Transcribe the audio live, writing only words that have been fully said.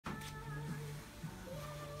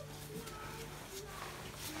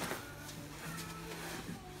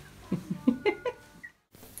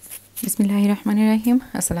বিসমিল্লাহিররহমানিররহিম।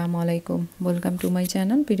 আসসালামু আলাইকুম। Welcome to my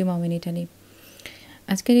channel PD Momin Italy.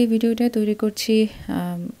 আজকের এই ভিডিওটা তৈরি করছি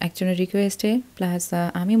একজনের রিকোয়েস্টে, প্লাস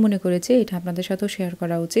আমি মনে করেছি এটা আপনাদের সাথেও শেয়ার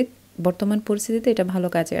করা উচিত। বর্তমান পরিস্থিতিতে এটা ভালো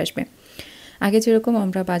কাজে আসবে। আগে যেরকম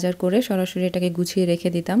আমরা বাজার করে সরাসরি এটাকে গুছিয়ে রেখে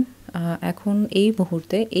দিতাম, এখন এই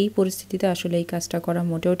মুহূর্তে এই পরিস্থিতিতে আসলে এই কাজটা করা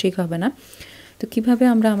মোটেও ঠিক হবে না। তো কিভাবে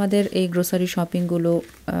আমরা আমাদের এই গ্রোসারি শপিংগুলো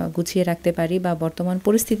গুছিয়ে রাখতে পারি, বা বর্তমান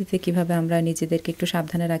পরিস্থিতিতে কিভাবে আমরা নিজেদেরকে একটু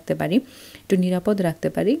সাবধানে রাখতে পারি, একটু নিরাপদ রাখতে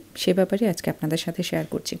পারি, সে ব্যাপারে আজকে আপনাদের সাথে শেয়ার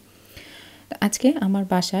করছি। আজকে আমার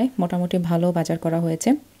বাসায় মোটামুটি ভালো বাজার করা হয়েছে,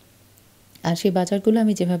 আর সেই বাজারগুলো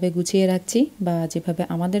আমি যেভাবে গুছিয়ে রাখছি বা যেভাবে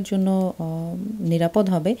আমাদের জন্য নিরাপদ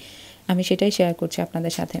হবে, আমি সেটাই শেয়ার করছি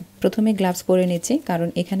আপনাদের সাথে। প্রথমে গ্লাভস পরে নিচ্ছি, কারণ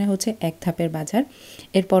এখানে হচ্ছে এক ধাপের বাজার।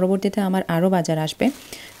 এর পরবর্তীতে আমার আরও বাজার আসবে।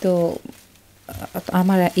 তো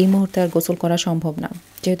আমার এই মুহূর্তে আর গোসল করা সম্ভব না,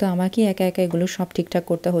 যেহেতু আমাকে একা একা এগুলো সব ঠিকঠাক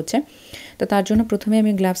করতে হচ্ছে। তো তার জন্য প্রথমে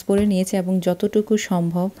আমি গ্লাভস পরে নিয়েছি এবং যতটুকু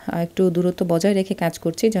সম্ভব একটু দূরত্ব বজায় রেখে কাজ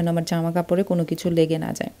করছি, যেন আমার জামা কাপড়ে কোনো কিছু লেগে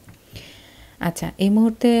না যায়। আচ্ছা, এই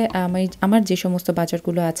মুহূর্তে আমার যে সমস্ত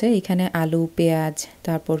বাজারগুলো আছে, এখানে আলু, পেঁয়াজ,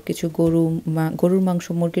 তারপর কিছু গরুর মাংস,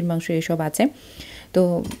 মুরগির মাংস এসব আছে। তো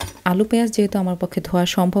আলু পেঁয়াজ যেহেতু আমার পক্ষে ধোয়া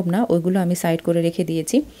সম্ভব না, ওইগুলো আমি সাইড করে রেখে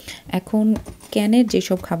দিয়েছি। এখন ক্যানের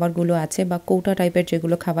যেসব খাবারগুলো আছে বা কৌটা টাইপের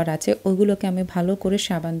যেগুলো খাবার আছে, ওইগুলোকে আমি ভালো করে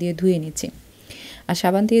সাবান দিয়ে ধুয়ে নিচ্ছি। আর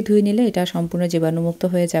সাবান দিয়ে ধুয়ে নিলে এটা সম্পূর্ণ জীবাণুমুক্ত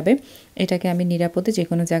হয়ে যাবে। এটাকে আমি নিরাপদে যে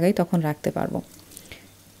কোনো জায়গায় তখন রাখতে পারবো।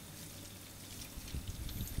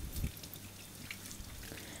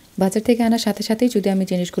 বাজার থেকে আনার সাথে সাথেই যদি আমি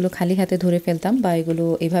জিনিসগুলো খালি হাতে ধরে ফেলতাম বা এগুলো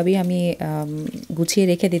এভাবেই আমি গুছিয়ে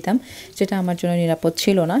রেখে দিতাম, সেটা আমার জন্য নিরাপদ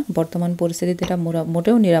ছিল না। বর্তমান পরিস্থিতিতে এটা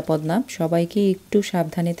মোটেও নিরাপদ না। সবাইকে একটু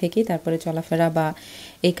সাবধানে থেকেই তারপরে চলাফেরা বা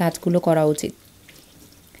এই কাজগুলো করা উচিত।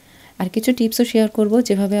 আর কিছু টিপসও শেয়ার করব,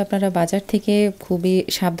 যেভাবে আপনারা বাজার থেকে খুবই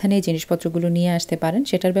সাবধানে এই জিনিসপত্রগুলো নিয়ে আসতে পারেন,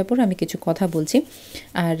 সেটার ব্যাপারে আমি কিছু কথা বলছি।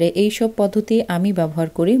 আর এই সব পদ্ধতি আমি ব্যবহার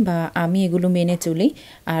করি বা আমি এগুলো মেনে চলি।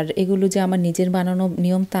 আর এগুলো যে আমার নিজের বানানো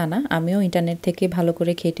নিয়ম তা না, আমিও ইন্টারনেট থেকে ভালো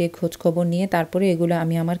করে ঘেঁটে খোঁজখবর নিয়ে তারপরে এগুলো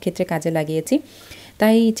আমি আমার ক্ষেত্রে কাজে লাগিয়েছি।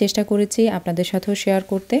 তাই চেষ্টা করেছি আপনাদের সাথেও শেয়ার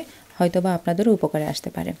করতে, হয়তোবা আপনাদেরও উপকারে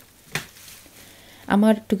আসতে পারে।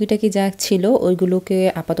 আমার টুকিটাকি যা ছিল ওইগুলোকে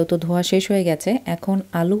আপাতত ধোয়া শেষ হয়ে গেছে। এখন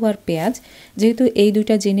আলু আর পেঁয়াজ, যেহেতু এই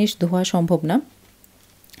দুইটা জিনিস ধোয়া সম্ভব না,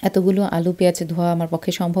 এতগুলো আলু পেঁয়াজ ধোয়া আমার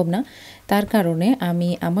পক্ষে সম্ভব না, তার কারণে আমি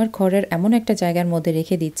আমার ঘরের এমন একটা জায়গার মধ্যে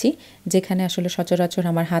রেখে দিচ্ছি যেখানে আসলে সচরাচর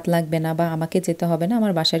আমার হাত লাগবে না বা আমাকে যেতে হবে না,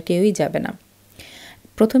 আমার বাসার কেউই যাবে না।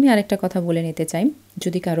 প্রথমে আরেকটা কথা বলে নিতে চাই,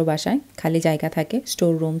 যদি কারো বাসায় খালি জায়গা থাকে,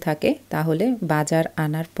 স্টোর রুম থাকে, তাহলে বাজার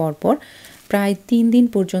আনার পরপর প্রায় 3 দিন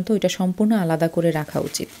পর্যন্ত এটা সম্পূর্ণ আলাদা করে রাখা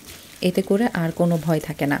উচিত। এতে করে আর কোনো ভয়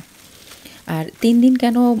থাকে না। আর 3 দিন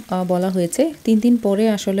কেন বলা হয়েছে? 3 দিন পরে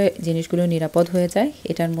আসলে জিনিসগুলো নিরাপদ হয়ে যায়।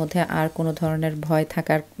 এটার মধ্যে আর কোনো ধরনের ভয়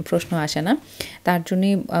থাকার প্রশ্ন আসে না। তার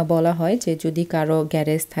জন্যই বলা হয় যে যদি কারো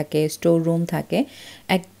গ্যারেজ থাকে, স্টোর রুম থাকে,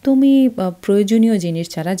 একদমই প্রয়োজনীয় জিনিস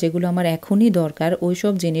ছাড়া, যেগুলো আমার এখনই দরকার,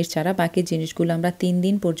 ওইসব জিনিস ছাড়া বাকি জিনিসগুলো আমরা 3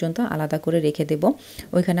 দিন পর্যন্ত আলাদা করে রেখে দেব।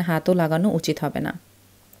 ওইখানে হাতও লাগানো উচিত হবে না।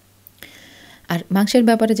 আর মাংসের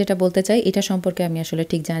ব্যাপারে যেটা বলতে চাই, এটা সম্পর্কে আমি আসলে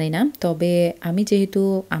ঠিক জানি না। তবে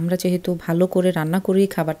আমরা যেহেতু ভালো করে রান্না করেই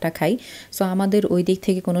খাবারটা খাই, সো আমাদের ওই দিক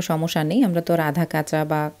থেকে কোনো সমস্যা নেই। আমরা তো আর আধা কাঁচা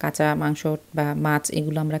বা কাঁচা মাংস বা মাছ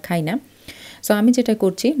এগুলো আমরা খাই না। সো আমি যেটা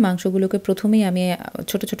করছি, মাংসগুলোকে প্রথমেই আমি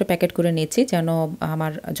ছোট, ছোট প্যাকেট করে নিচ্ছি, যেন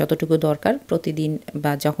আমার যতটুকু দরকার প্রতিদিন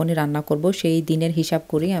বা যখনই রান্না করব সেই দিনের হিসাব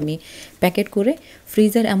করেই আমি প্যাকেট করে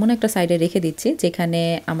ফ্রিজের এমন একটা সাইডে রেখে দিচ্ছি যেখানে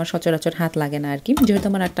আমার সচরাচর হাত লাগে না আরকি। যেহেতু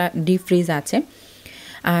আমার একটা ডিপ ফ্রিজ আছে।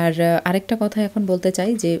 আর আরেকটা কথা এখন বলতে চাই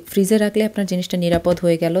যে ফ্রিজে রাখলে আপনার জিনিসটা নিরাপদ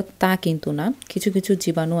হয়ে গেল তা কিন্তু না। কিছু, কিছু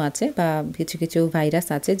জীবাণু আছে বা কিছু, কিছু ভাইরাস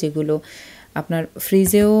আছে যেগুলো আপনার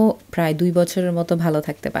ফ্রিজেও প্রায় 2 বছরের মতো ভালো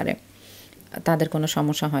থাকতে পারে। তাদের কোনো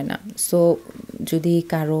সমস্যা হয় না। সো যদি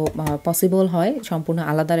কারো পসিবল হয় সম্পূর্ণ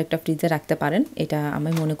আলাদা একটা ফ্রিজে রাখতে পারেন, এটা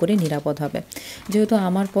আমি মনে করি নিরাপদ হবে। যেহেতু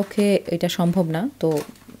আমার পক্ষে এটা সম্ভব না, তো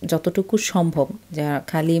যতটুকু সম্ভব, যা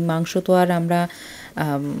খালি মাংস তো আর আমরা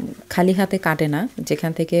খালি হাতে কাটে না।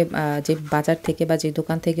 যেখান থেকে যে বাজার থেকে বা যে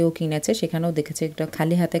দোকান থেকেও কিনেছে সেখানেও দেখেছি এটা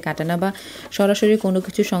খালি হাতে কাটে না বা সরাসরি কোনো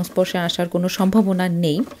কিছু সংস্পর্শে আসার কোনো সম্ভাবনা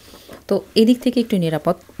নেই। তো এদিক থেকে একটু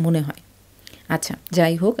নিরাপদ মনে হয়। আচ্ছা,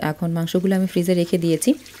 যাই হোক, এখন মাংসগুলো আমি ফ্রিজে রেখে দিয়েছি।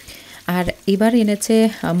 আর এবার এনেছে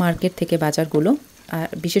মার্কেট থেকে বাজারগুলো। আর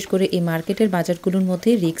বিশেষ করে এই মার্কেটের বাজারগুলোর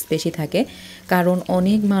মধ্যে রিস্ক বেশি থাকে, কারণ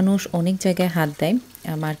অনেক মানুষ অনেক জায়গায় হাত দেয়।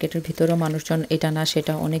 মার্কেটের ভিতরেও মানুষজন এটা না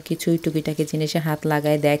সেটা অনেক কিছুই টুকিটাকি জিনিসে হাত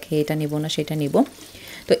লাগায়, দেখে এটা নিব না সেটা নিব।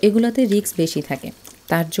 তো এগুলোতে রিস্ক বেশি থাকে।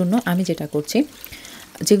 তার জন্য আমি যেটা করছি,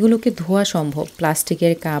 যেগুলোকে ধোয়া সম্ভব,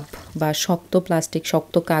 প্লাস্টিকের কাপ বা শক্ত প্লাস্টিক,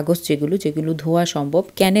 শক্ত কাগজ যেগুলো ধোয়া সম্ভব,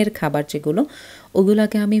 ক্যানের খাবার যেগুলো,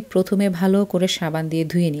 ওগুলোকে আমি প্রথমে ভালো করে সাবান দিয়ে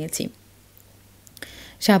ধুয়ে নিয়েছি।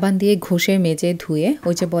 সাবান দিয়ে ঘষে মেজে ধুয়ে,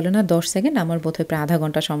 ওই যে বলে না 10 সেকেন্ড, আমার বোধহয় প্রায় আধা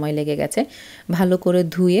ঘন্টা সময় লেগে গেছে। ভালো করে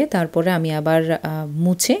ধুয়ে তারপরে আমি আবার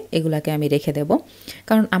মুছে এগুলাকে আমি রেখে দেব,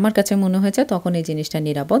 কারণ আমার কাছে মনে হয়েছে তখন এই জিনিসটা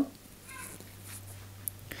নিরাপদ।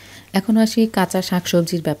 এখন আসি কাঁচা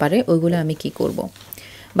শাকসবজির ব্যাপারে, ওইগুলো আমি কি করব।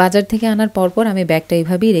 বাজার থেকে আনার পরপর আমি ব্যাগটা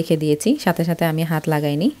এইভাবেই রেখে দিয়েছি, সাথে সাথে আমি হাত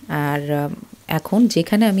লাগাইনি। আর এখন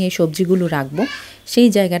যেখানে আমি এই সবজিগুলো রাখবো সেই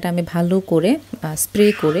জায়গাটা আমি ভালো করে স্প্রে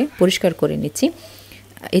করে পরিষ্কার করে নিচ্ছি,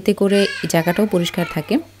 এতে করে জায়গাটাও পরিষ্কার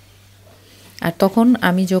থাকে। আর তখন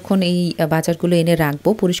আমি যখন এই বাজারগুলো এনে রাখবো,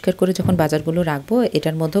 পরিষ্কার করে যখন বাজারগুলো রাখবো,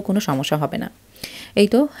 এটার মধ্যেও কোনো সমস্যা হবে না। এই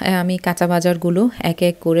তো আমি কাঁচা বাজারগুলো এক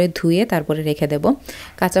এক করে ধুয়ে তারপরে রেখে দেব।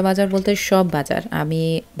 কাঁচা বাজার বলতে সব বাজার, আমি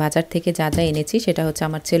বাজার থেকে যা যা এনেছি সেটা হচ্ছে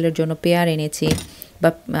আমার ছেলের জন্য পেয়ার এনেছি বা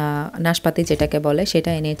নাশপাতি যেটাকে বলে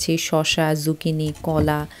সেটা এনেছি, শসা, জুকিনি,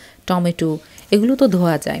 কলা, টমেটো, এগুলো তো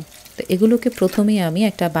ধোয়া যায়। তো এগুলোকে প্রথমেই আমি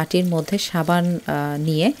একটা বাটির মধ্যে সাবান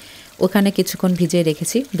নিয়ে ওখানে কিছুক্ষণ ভিজিয়ে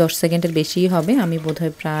রেখেছি, 10 সেকেন্ডের বেশিই হবে, আমি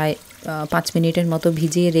বোধহয় প্রায় 5 মিনিটের মতো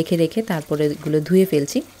ভিজিয়ে রেখে তারপরে এগুলো ধুয়ে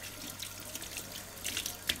ফেলছি।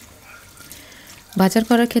 বাজার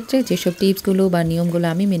করার ক্ষেত্রে যেসব টিপসগুলো বা নিয়মগুলো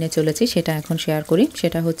আমি মেনে চলেছি সেটা এখন শেয়ার করি।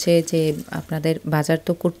 সেটা হচ্ছে যে আপনাদের বাজার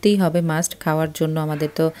তো করতেই হবে, মাস্ট, খাওয়ার জন্য আমাদের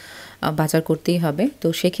তো বাজার করতেই হবে। তো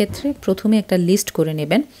সেক্ষেত্রে প্রথমে একটা লিস্ট করে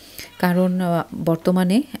নেবেন, কারণ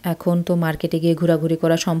বর্তমানে এখন তো মার্কেটে গিয়ে ঘোরাঘুরি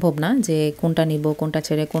করা সম্ভব না যে কোনটা নিব, কোনটা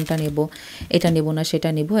ছেড়ে কোনটা নেব, এটা নেব না সেটা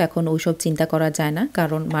নেব, এখন ওইসব চিন্তা করা যায় না,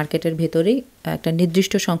 কারণ মার্কেটের ভেতরেই একটা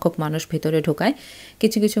নির্দিষ্ট সংখ্যক মানুষ ভেতরে ঢোকায়।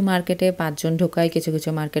 কিছু কিছু মার্কেটে 5 জন ঢোকায়, কিছু কিছু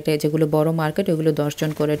মার্কেটে যেগুলো বড় মার্কেট ওগুলো 10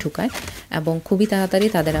 জন করে ঢোকায়, এবং খুবই তাড়াতাড়ি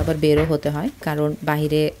তাদের আবার বেরও হতে হয়, কারণ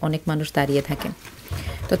বাইরে অনেক মানুষ দাঁড়িয়ে থাকে।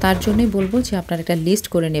 তো তার জন্যই বলবো যে আপনারা একটা লিস্ট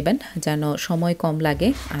করে নেবেন যেন সময় কম লাগে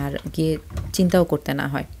আর গিয়ে চিন্তাও করতে না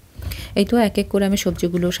হয়। এই তো এক এক করে আমি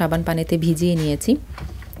সবজিগুলো সাবান পানিতে ভিজিয়ে নিয়েছি।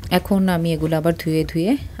 এখন আমি এগুলো আবার ধুয়ে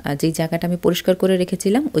যেই জায়গাটা আমি পরিষ্কার করে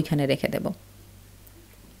রেখেছিলাম ওইখানে রেখে দেব।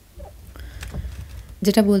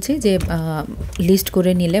 যেটা বলছি যে লিস্ট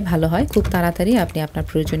করে নিলে ভালো হয়, খুব তাড়াতাড়ি আপনি আপনার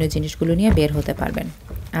প্রয়োজনীয় জিনিসগুলো নিয়ে বের হতে পারবেন।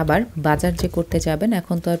 আবার বাজার যে করতে যাবেন,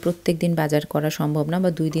 এখন তো আর প্রত্যেক দিন বাজার করা সম্ভব না, বা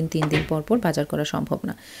 2 দিন 3 দিন পর পর বাজার করা সম্ভব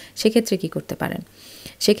না। সেক্ষেত্রে কি করতে পারেন,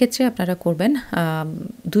 সেক্ষেত্রে আপনারা করবেন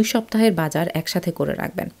 2 সপ্তাহের বাজার একসাথে করে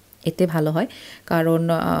রাখবেন, এতে ভালো হয়। কারণ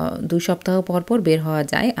 2 সপ্তাহ পর পর বের হওয়া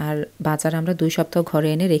যায়, আর বাজার আমরা 2 সপ্তাহ ঘরে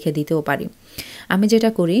এনে রেখে দিতেও পারি। আমি যেটা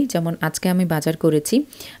করি, যেমন আজকে আমি বাজার করেছি,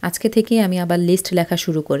 আজকে থেকেই আমি আবার লিস্ট লেখা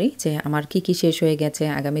শুরু করি যে আমার কি কি শেষ হয়ে গেছে,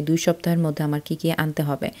 আগামী 2 সপ্তাহের মধ্যে আমার কি কি আনতে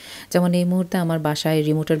হবে। যেমন এই মুহূর্তে আমার বাসায়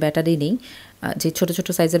রিমোটের ব্যাটারি নেই, যে ছোট ছোট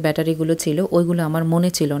সাইজের ব্যাটারিগুলো ছিল ওইগুলো আমার মনে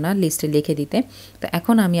ছিল না লিস্টে লিখে দিতে, তো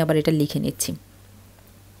এখন আমি আবার এটা লিখে নিচ্ছি।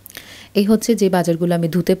 এই হচ্ছে যে বাজারগুলো আমি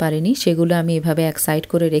ধুতে পারিনি সেগুলো আমি এভাবে এক সাইড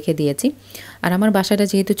করে রেখে দিয়েছি। আর আমার বাসাটা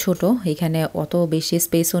যেহেতু ছোট, এখানে অত বেশি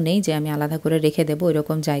স্পেসও নেই যে আমি আলাদা করে রেখে দেবো,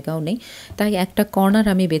 এরকম জায়গাও নেই। তাই একটা কর্নার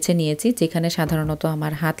আমি বেছে নিয়েছি যেখানে সাধারণত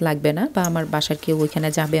আমার হাত লাগবে না বা আমার বাসার কেউ ওইখানে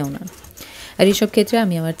যাবেও না। আর এইসব ক্ষেত্রে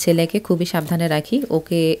আমি আমার ছেলেকে খুবই সাবধানে রাখি,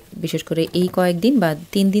 ওকে বিশেষ করে এই কয়েকদিন বা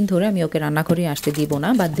 3 দিন ধরে আমি ওকে রান্নাঘরে আসতে দিব না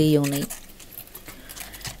বা দিইও নেই।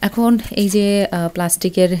 এখন এই যে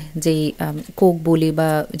প্লাস্টিকের যেই কোক বলি বা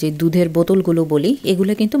যে দুধের বোতলগুলো বলি,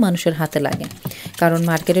 এগুলো কিন্তু মানুষের হাতে লাগে, কারণ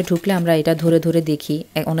মার্কেটে ঢুকলে আমরা এটা ধরে ধরে দেখি,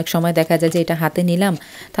 অনেক সময় দেখা যায় যে এটা হাতে নিলাম,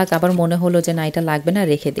 থাক আবার মনে হলো যে না এটা লাগবে না,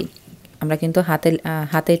 রেখে দিই, আমরা কিন্তু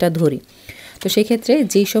হাতে এটা ধরি। তো সেক্ষেত্রে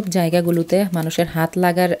যেই সব জায়গাগুলোতে মানুষের হাত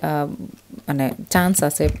লাগার মানে চান্স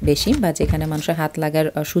আছে বেশি, বা যেখানে মানুষের হাত লাগার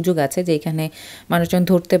সুযোগ আছে, যেখানে মানুষজন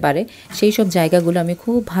ধরতে পারে, সেই সব জায়গাগুলো আমি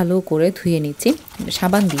খুব ভালো করে ধুয়ে নিচ্ছি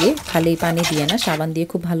সাবান দিয়ে, খালি পানি দিয়ে না, সাবান দিয়ে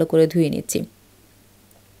খুব ভালো করে ধুয়ে নিচ্ছি।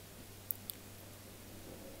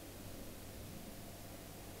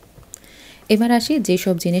 এবার আসি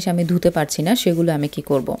যেসব জিনিস আমি ধুতে পারছি না সেগুলো আমি কি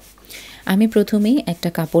করব। আমি প্রথমেই একটা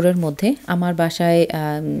কাপড়ের মধ্যে আমার বাসায়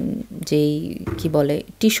যেই কি বলে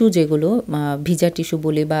টিস্যু, যেগুলো ভিজা টিস্যু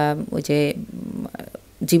বলি বা ওই যে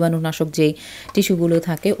জীবাণুনাশক যেই টিস্যুগুলো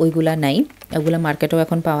থাকে ওইগুলা নাই, ওগুলো মার্কেটেও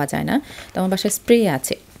এখন পাওয়া যায় না। তো আমার বাসায় স্প্রে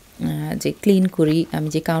আছে, যে ক্লিন করি আমি,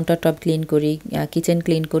 যে কাউন্টার টপ ক্লিন করি, কিচেন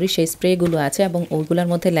ক্লিন করি, সেই স্প্রেগুলো আছে এবং ওইগুলোর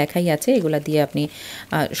মধ্যে লেখাই আছে এগুলো দিয়ে আপনি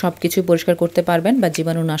সব কিছু পরিষ্কার করতে পারবেন, বা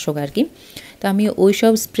জীবাণুনাশক আর কি। তো আমি ওই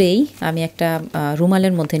সব স্প্রেই আমি একটা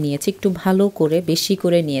রুমালের মধ্যে নিয়েছি, একটু ভালো করে বেশি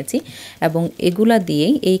করে নিয়েছি, এবং এগুলা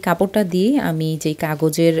দিয়েই, এই কাপড়টা দিয়েই আমি যেই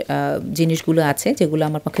কাগজের জিনিসগুলো আছে যেগুলো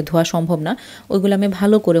আমার পক্ষে ধোয়া সম্ভব না, ওইগুলো আমি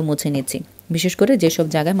ভালো করে মুছে নিচ্ছি। বিশেষ করে যেসব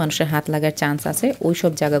জায়গায় মানুষের হাত লাগার চান্স আছে ওই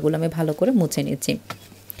সব জায়গাগুলো আমি ভালো করে মুছে নিচ্ছি।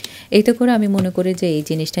 এতে করে আমি মনে করি যে এই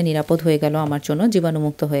জিনিসটা নিরাপদ হয়ে গেল আমার জন্য,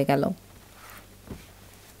 জীবাণুমুক্ত হয়ে গেল।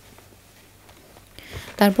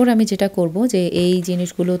 তারপর আমি যেটা করব যে এই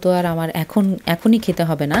জিনিসগুলো তো আর আমার এখনই খেতে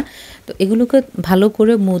হবে না। তো এগুলোকে ভালো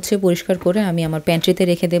করে মুছে পরিষ্কার করে আমি আমার প্যান্ট্রিতে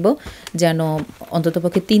রেখে দেব, যেন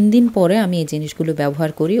অন্ততপক্ষে ৩ দিন পরে আমি এই জিনিসগুলো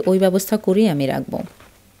ব্যবহার করি। ওই ব্যবস্থা করেই আমি রাখব।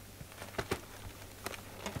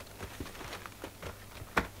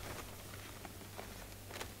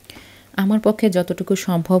 আমার পক্ষে যতটুকু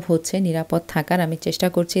সম্ভব হচ্ছে নিরাপদ থাকার আমি চেষ্টা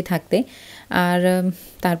করছি থাকতে। আর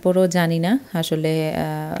তারপরও জানি না আসলে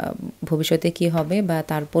ভবিষ্যতে কি হবে, বা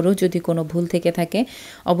তারপরেও যদি কোনো ভুল থেকে থাকে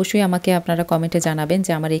অবশ্যই আমাকে আপনারা কমেন্টে জানাবেন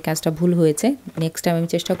যে আমার এই কাজটা ভুল হয়েছে। নেক্সট টাইম আমি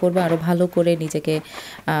চেষ্টা করব আরও ভালো করে নিজেকে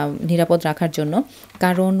নিরাপদ রাখার জন্য।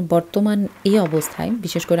 কারণ বর্তমান এই অবস্থায়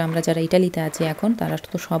বিশেষ করে আমরা যারা ইটালিতে আছি এখন, তারা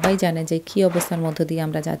তো সবাই জানে যে কী অবস্থার মধ্য দিয়ে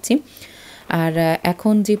আমরা যাচ্ছি। আর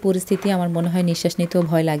এখন যে পরিস্থিতি, আমার মনে হয় নিঃশ্বাস নিতেও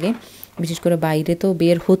ভয় লাগে। বিশেষ করে বাইরে তো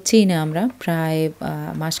বের হচ্ছিই না আমরা, প্রায়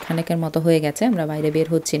মাসখানেকের মতো হয়ে গেছে আমরা বাইরে বের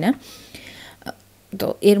হচ্ছি না। তো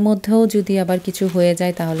এর মধ্যেও যদি আবার কিছু হয়ে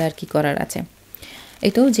যায় তাহলে আর কি করার আছে।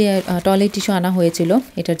 এই তো যে টয়লেট টিস্যু আনা হয়েছিল,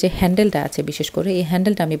 এটার যে হ্যান্ডেলটা আছে বিশেষ করে এই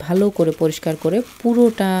হ্যান্ডেলটা আমি ভালো করে পরিষ্কার করে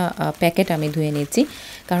পুরোটা প্যাকেট আমি ধুয়ে নিচ্ছি।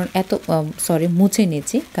 কারণ মুছে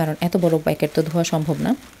নিচ্ছি, কারণ এত বড় প্যাকেট তো ধোয়া সম্ভব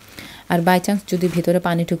না। আর বাই চান্স যদি ভিতরে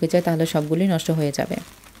পানি ঢুকে যায় তাহলে সবগুলোই নষ্ট হয়ে যাবে।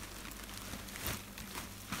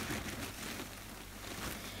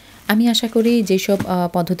 আমি আশা করি যেসব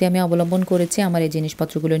পদ্ধতি আমি অবলম্বন করেছি আমার এই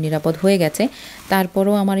জিনিসপত্রগুলো নিরাপদ হয়ে গেছে।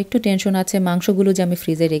 তারপরও আমার একটু টেনশন আছে মাংসগুলো যে আমি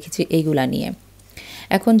ফ্রিজে রেখেছি এইগুলা নিয়ে।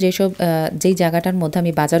 এখন যেই জায়গাটার মধ্যে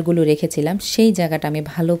আমি বাজারগুলো রেখেছিলাম সেই জায়গাটা আমি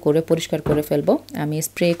ভালো করে পরিষ্কার করে ফেলবো। আমি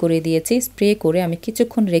স্প্রে করে দিয়েছি, স্প্রে করে আমি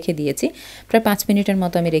কিছুক্ষণ রেখে দিয়েছি, প্রায় 5 মিনিটের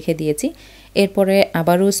মতো আমি রেখে দিয়েছি। এরপরে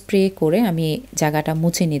আবারও স্প্রে করে আমি জায়গাটা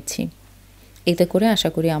মুছে নিচ্ছি। এতে করে আশা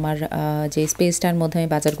করি আমার যে স্পেসটার মধ্যে আমি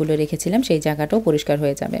বাজারগুলো রেখেছিলাম সেই জায়গাটাও পরিষ্কার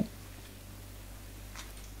হয়ে যাবে।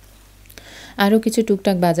 আরও কিছু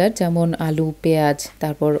টুকটাক বাজার যেমন আলু, পেঁয়াজ,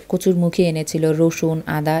 তারপর কচুরমুখী এনেছিল, রসুন,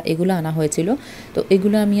 আদা এগুলো আনা হয়েছিল। তো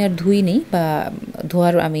এগুলো আমি আর ধুইনি বা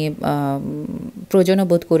ধোয়ার আমি প্রয়োজনও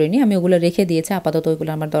বোধ করিনি। আমি ওগুলো রেখে দিয়েছি, আপাতত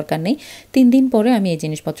ওইগুলো আমার দরকার নেই। 3 দিন পরে আমি এই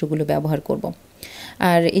জিনিসপত্রগুলো ব্যবহার করব।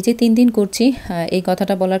 আর এই যে 3 দিন করছি, এই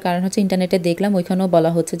কথাটা বলার কারণ হচ্ছে ইন্টারনেটে দেখলাম ওইখানেও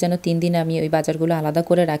বলা হচ্ছে যেন 3 দিন আমি ওই বাজারগুলো আলাদা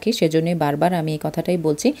করে রাখি। সেজন্যই বারবার আমি এই কথাটাই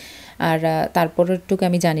বলছি। আর তারপরেরটুকু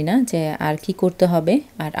আমি জানি না যে আর কি করতে হবে।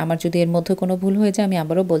 আর আমার যদি এর মধ্যে কোনো ভুল হয়ে যায়, আমি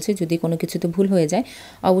আবারও বলছি যদি কোনো কিছুতে ভুল হয়ে যায়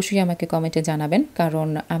অবশ্যই আমাকে কমেন্টে জানাবেন। কারণ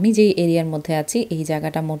আমি যেই এরিয়ার মধ্যে আছি এই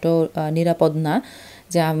জায়গাটা মোটেও নিরাপদ না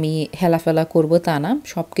যে আমি হেলাফেলা করব তা না।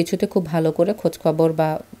 সব কিছুতে খুব ভালো করে খোঁজখবর বা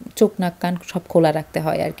চোখ নাক কান সব খোলা রাখতে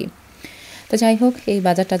হয় আর কি। তো যাই হোক, এই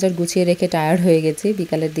বাজার টাজার গুছিয়ে রেখে টায়ার্ড হয়ে গেছি।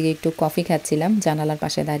 বিকালের দিকে একটু কফি খাচ্ছিলাম জানালার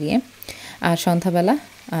পাশে দাঁড়িয়ে। আর সন্ধ্যাবেলা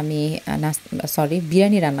আমি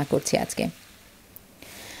বিরিয়ানি রান্না করছি আজকে।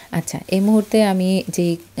 আচ্ছা, এই মুহূর্তে আমি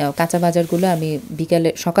যেই কাঁচা বাজারগুলো আমি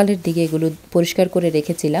সকালের দিকে এগুলো পরিষ্কার করে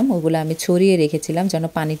রেখেছিলাম, ওগুলো আমি ছড়িয়ে রেখেছিলাম যেন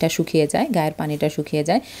পানিটা শুকিয়ে যায়, গায়ের পানিটা শুকিয়ে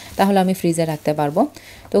যায়, তাহলে আমি ফ্রিজে রাখতে পারবো।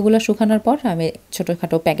 তো ওগুলো শুকানোর পর আমি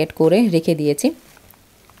ছোটোখাটো প্যাকেট করে রেখে দিয়েছি।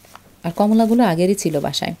 আর কমলাগুলো আগেরই ছিল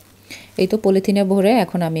বাসায়। এই তো পলিথিনে ভরে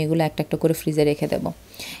এখন আমি এগুলো একটা একটা করে ফ্রিজে রেখে দেব।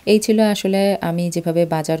 এই ছিল আসলে আমি যেভাবে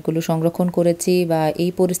বাজারগুলো সংরক্ষণ করেছি বা এই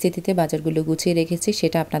পরিস্থিতিতে বাজারগুলো গুছিয়ে রেখেছি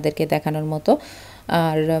সেটা আপনাদেরকে দেখানোর মতো।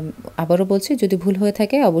 আর আবারও বলছি যদি ভুল হয়ে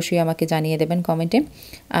থাকে অবশ্যই আমাকে জানিয়ে দেবেন কমেন্টে।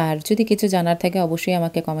 আর যদি কিছু জানার থাকে অবশ্যই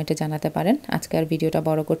আমাকে কমেন্টে জানাতে পারেন। আজকে আর ভিডিওটা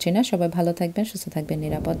বড় করছি না। সবাই ভালো থাকবেন, সুস্থ থাকবেন,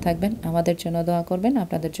 নিরাপদ থাকবেন। আমাদের জন্য দোয়া করবেন,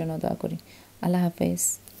 আপনাদের জন্য দোয়া করি। আল্লাহ হাফেজ।